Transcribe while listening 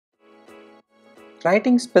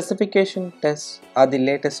Writing specification tests are the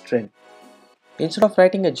latest trend. Instead of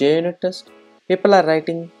writing a JUnit test, people are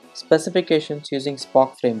writing specifications using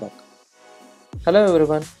Spock framework. Hello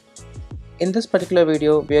everyone. In this particular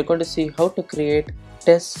video, we are going to see how to create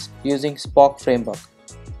tests using Spock framework.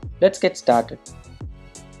 Let's get started.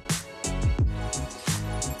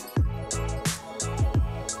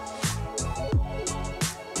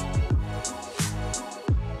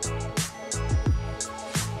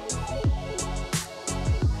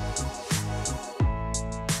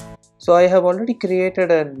 So I have already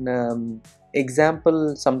created an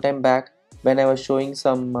example sometime back when I was showing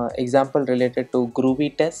some example related to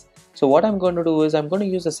Groovy tests. So what I'm going to do is I'm going to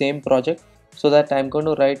use the same project so that I'm going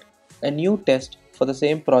to write a new test for the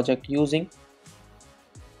same project using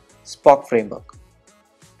Spock framework.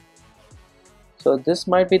 So this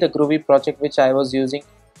might be the Groovy project which I was using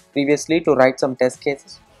previously to write some test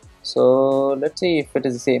cases. So let's see if it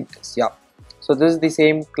is the same test. Yeah. So this is the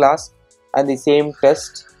same class and the same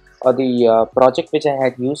test or the project which I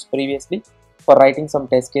had used previously for writing some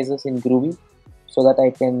test cases in Groovy so that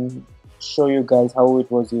I can show you guys how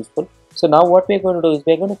it was useful. So now what we're going to do is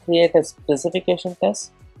we're going to create a specification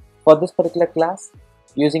test for this particular class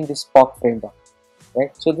using the Spock framework,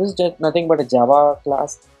 right? So this is just nothing but a Java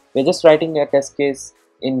class. We're just writing a test case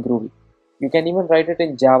in Groovy. You can even write it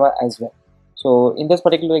in Java as well. So in this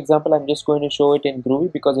particular example, I'm just going to show it in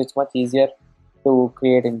Groovy because it's much easier to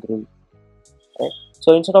create in Groovy, right?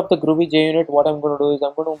 So instead of the Groovy JUnit, what I'm going to do is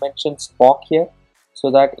I'm going to mention Spock here so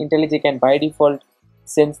that IntelliJ can by default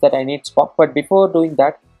sense that I need Spock. But before doing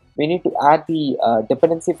that, we need to add the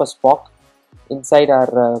dependency for Spock inside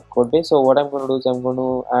our code base. So what I'm going to do is I'm going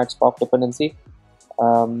to add Spock dependency.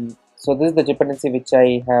 So this is the dependency which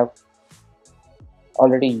I have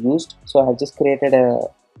already used. So I have just created a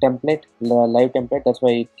template, live template. That's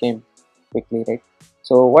why it came quickly, right?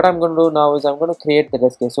 So what I'm going to do now is I'm going to create the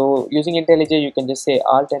test case. So using IntelliJ, you can just say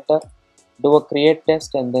Alt Enter, do a create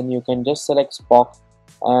test, and then you can just select Spock,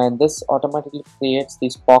 and this automatically creates the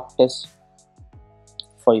Spock test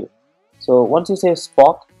for you. So once you say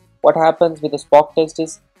Spock, what happens with the Spock test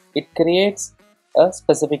is it creates a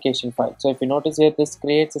specification file. So if you notice here, this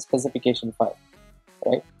creates a specification file,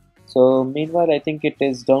 right? So meanwhile, I think it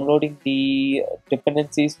is downloading the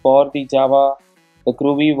dependencies for the Java, the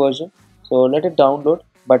Groovy version. So let it download,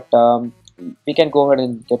 but we can go ahead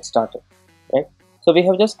and get started, right? So we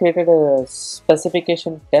have just created a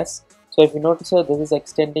specification test. So if you notice here, this is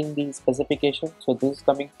extending the specification. So this is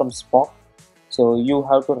coming from Spock. So you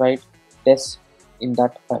have to write tests in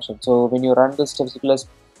that fashion. So when you run this particular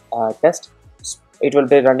test, it will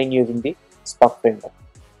be running using the Spock framework,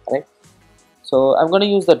 right? So I'm going to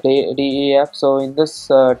use the DEF. So in this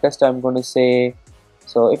test, I'm going to say,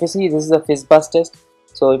 so if you see, this is a FizzBuzz test.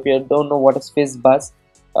 So if you don't know what is FizzBuzz,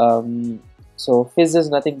 so fizz is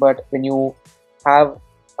nothing but when you have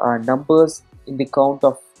numbers in the count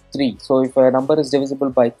of 3. So if a number is divisible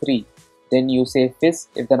by 3, then you say fizz.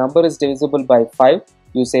 If the number is divisible by 5,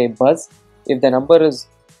 you say buzz. If the number is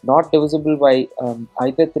not divisible by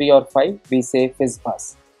either 3 or 5, we say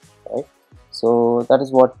FizzBuzz, right? So that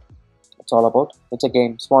is what it's all about. It's a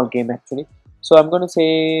game, small game actually. So I'm going to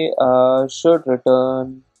say should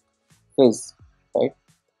return fizz, right?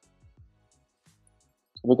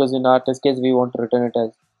 Because in our test case we want to return it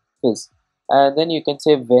as fizz, and then you can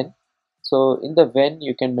say when. So in the when,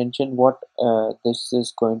 you can mention what this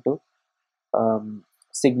is going to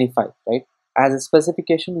signify, right? As a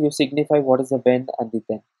specification, you signify what is the when and the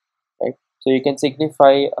then, right? So you can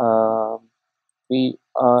signify we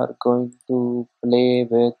are going to play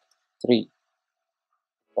with 3,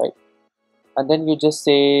 right? And then you just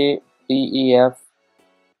say def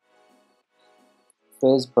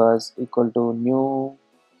FizzBuzz equal to new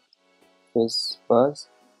FizzBuzz.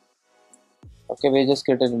 Okay, we just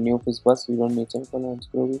created a new FizzBuzz. We don't need semicolons,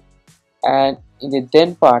 Groovy. And in the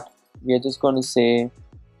then part, we are just going to say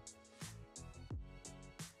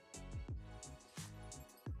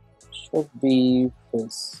should be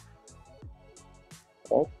fizz,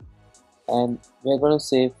 right? And we're going to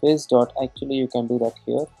say fizz dot. Actually, you can do that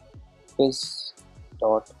here. Fizz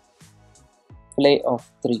dot play of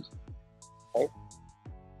 3, right?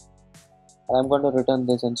 And I'm going to return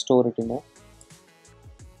this and store it in a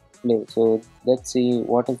play. So let's see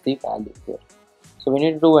what is the value here. So we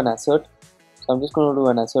need to do an assert. So I'm just going to do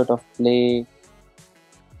an assert of play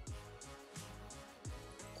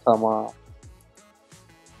comma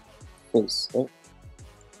fizz, right?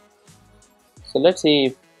 So let's see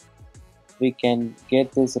if we can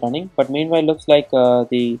get this running. But meanwhile, looks like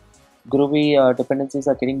the Groovy dependencies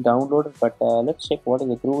are getting downloaded. But let's check what is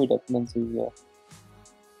the Groovy dependency here.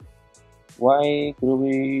 Why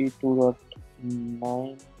Groovy 2.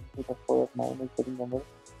 9 to the power 9 is getting downloaded.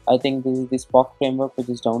 I think this is the Spock framework which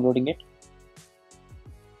is downloading it,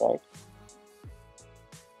 right?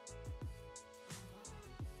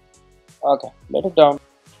 Okay, let it down.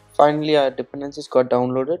 Finally, our dependencies got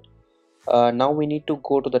downloaded. Now we need to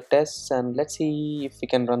go to the tests and let's see if we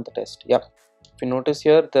can run the test. Yeah, if you notice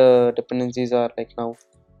here, the dependencies are like now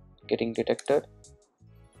getting detected,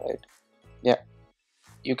 right? Yeah,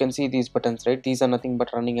 you can see these buttons, right? These are nothing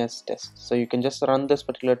but running as tests, so you can just run this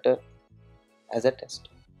particular test as a test.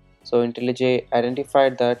 So IntelliJ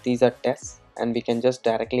identified that these are tests and we can just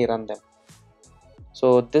directly run them.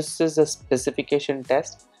 So this is a specification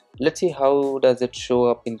test. Let's see how does it show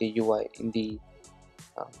up in the UI in the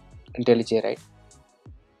IntelliJ, right?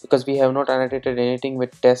 Because we have not annotated anything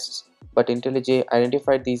with tests, but IntelliJ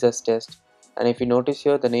identified these as tests. And if you notice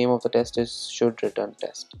here, the name of the test is should return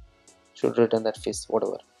test, should return that fish,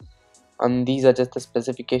 whatever. And these are just the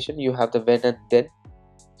specification. You have the when and then,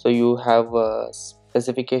 so you have a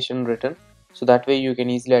specification written, so that way you can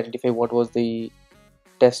easily identify what was the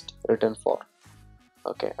test written for.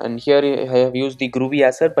 Okay, and here I have used the Groovy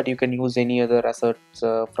asset, but you can use any other assets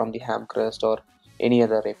from the Hamcrest or any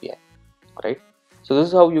other API, right? So this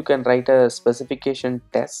is how you can write a specification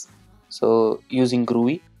test, so using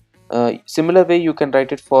Groovy. Similar way you can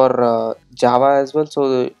write it for Java as well,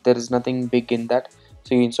 so there is nothing big in that.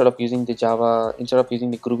 So instead of using the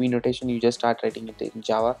Groovy notation, you just start writing it in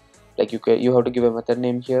Java. Like you have to give a method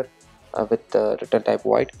name here with the return type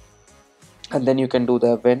void, and then you can do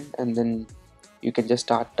the when, and then you can just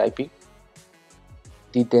start typing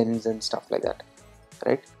the thens and stuff like that,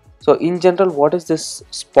 right? So in general, what is this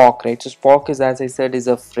Spock, right? So Spock is, as I said, is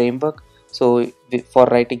a framework, so for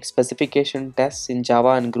writing specification tests in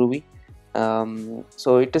Java and Groovy.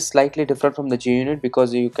 So it is slightly different from the JUnit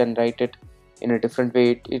because you can write it in a different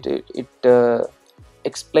way. It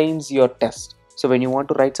explains your test. So when you want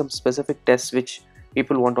to write some specific tests which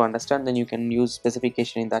people want to understand, then you can use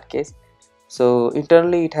specification in that case. So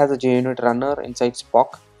internally it has a JUnit runner inside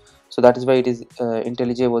Spock, so that is why it is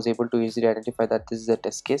IntelliJ was able to easily identify that this is a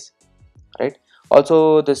test case, right?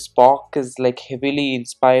 Also, the Spock is like heavily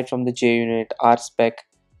inspired from the JUnit, RSpec,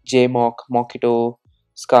 JMock, Mockito,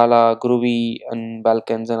 Scala, Groovy, and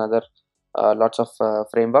Balkans, and other lots of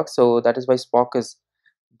frameworks. So that is why Spock is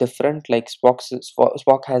different. Like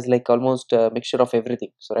Spock has like almost a mixture of everything.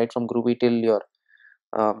 So right from Groovy till your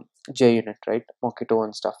JUnit, right, Mockito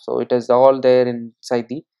and stuff. So it is all there inside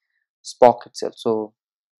the Spock itself. So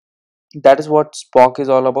that is what Spock is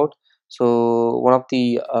all about. So one of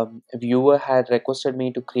the viewer had requested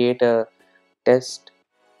me to create a test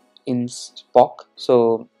in Spock.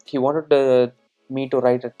 So he wanted me to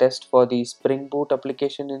write a test for the Spring Boot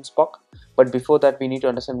application in Spock. But before that, we need to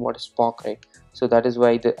understand what is Spock, right? So that is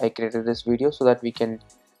why I created this video, so that we can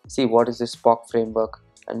see what is the Spock framework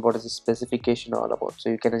and what is the specification all about. So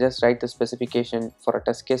you can just write the specification for a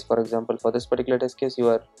test case. For example, for this particular test case, you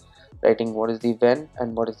are writing what is the when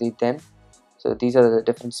and what is the then. So these are the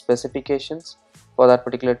different specifications for that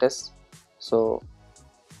particular test. So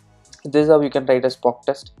this is how you can write a Spock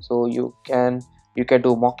test. So you can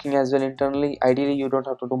do mocking as well internally. Ideally you don't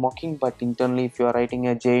have to do mocking, but internally if you are writing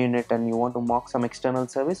a JUnit and you want to mock some external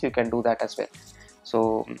service, you can do that as well.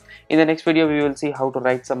 So in the next video we will see how to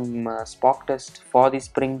write some Spock test for the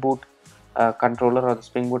Spring Boot controller or the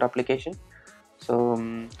Spring Boot application.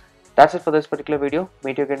 So that's it for this particular video.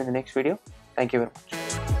 Meet you again in the next video. Thank you very much.